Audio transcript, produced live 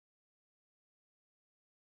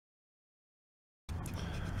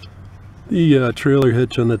The trailer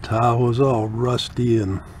hitch on the Tahoe is all rusty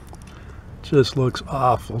and just looks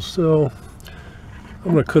awful. So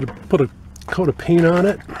I'm going to put a coat of paint on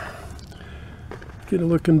it, get it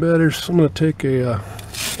looking better. So I'm going to take a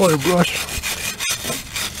wire brush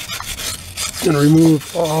and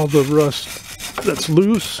remove all the rust that's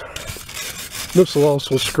loose. This will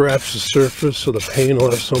also scratch the surface so the paint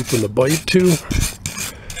will have something to bite to.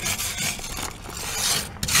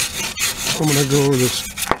 I'm going to go over this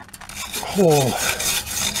whole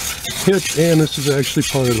hitch, and this is actually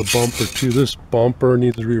part of the bumper too. This bumper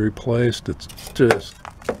needs to be replaced. It's just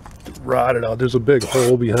rotted out. There's a big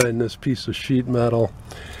hole behind this piece of sheet metal.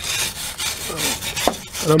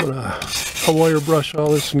 And I'm gonna wire brush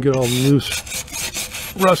all this and get all the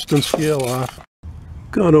loose rust and scale off.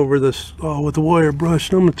 Gone over this all with the wire brush,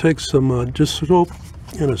 and I'm gonna take some just soap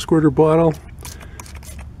in a squirter bottle.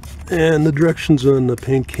 And the directions on the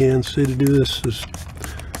paint can say to do this is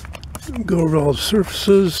go over all the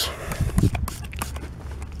surfaces.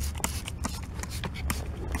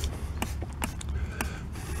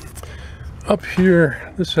 Up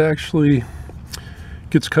here, this actually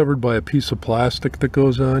gets covered by a piece of plastic that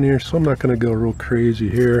goes on here, so I'm not going to go real crazy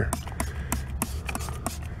here.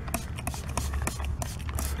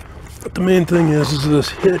 But the main thing is this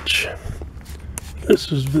hitch.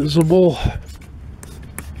 This is visible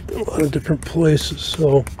in a lot of different places,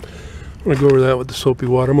 so I'm going to go over that with the soapy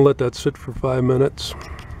water. I'm going to let that sit for 5 minutes.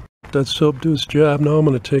 Let that soap do its job. Now I'm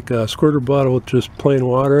going to take a squirter bottle with just plain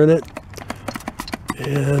water in it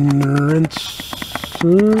and rinse.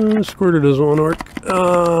 Squirter doesn't want to work.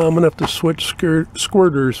 I'm going to have to switch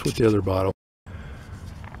squirters with the other bottle. And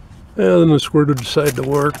then the squirter decided to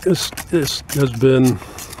work. This has been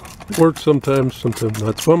worked sometimes, sometimes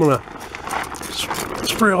not. So I'm going to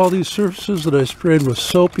spray all these surfaces that I sprayed with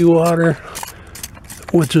soapy water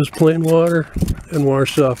with just plain water and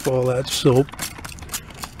wash off all that soap.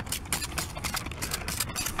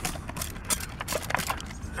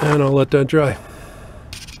 And I'll let that dry.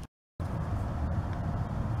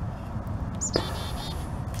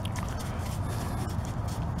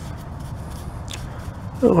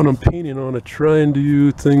 When I'm painting on it, try and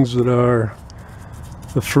do things that are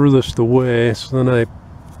the furthest away, so then I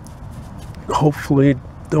hopefully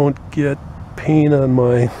don't get paint on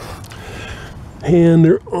my hand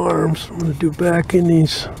or arms. I'm going to do back in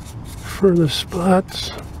these furthest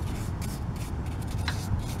spots.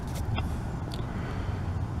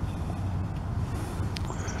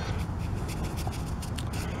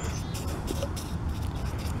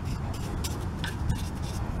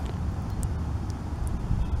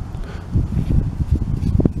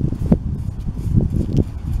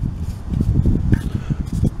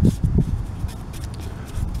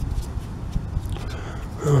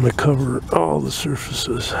 I'm going to cover all the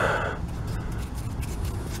surfaces.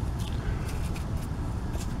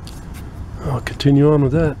 I'll continue on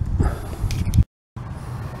with that.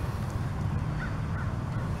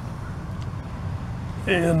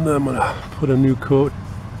 And I'm going to put a new coat,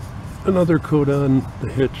 another coat on the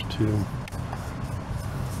hitch too.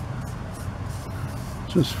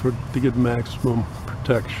 Just to get maximum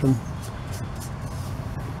protection.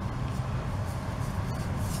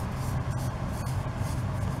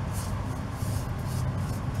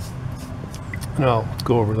 And I'll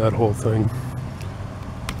go over that whole thing.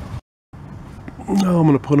 Now I'm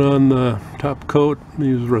going to put on the top coat.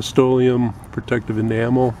 Use Rust-Oleum protective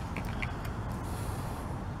enamel.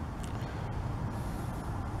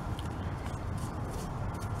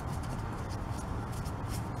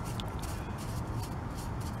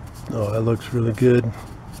 Oh, that looks really good.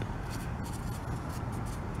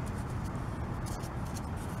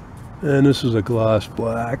 And this is a gloss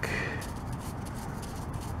black.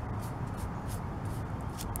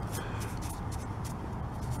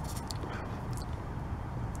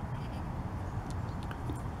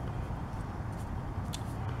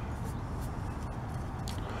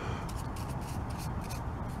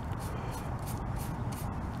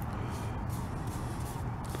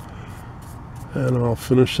 And I'll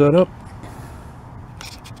finish that up.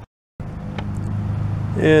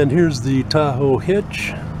 And here's the Tahoe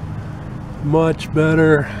hitch. Much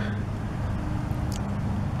better.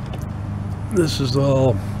 This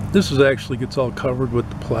actually gets all covered with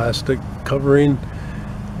the plastic covering,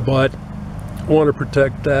 but I want to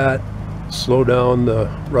protect that, slow down the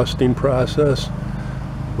rusting process.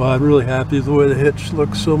 But I'm really happy with the way the hitch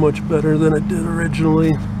looks so much better than it did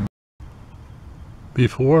originally.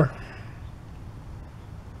 Before.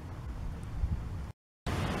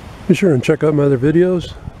 Be sure and check out my other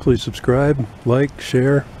videos. Please subscribe, like,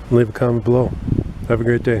 share, and leave a comment below. Have a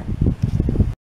great day.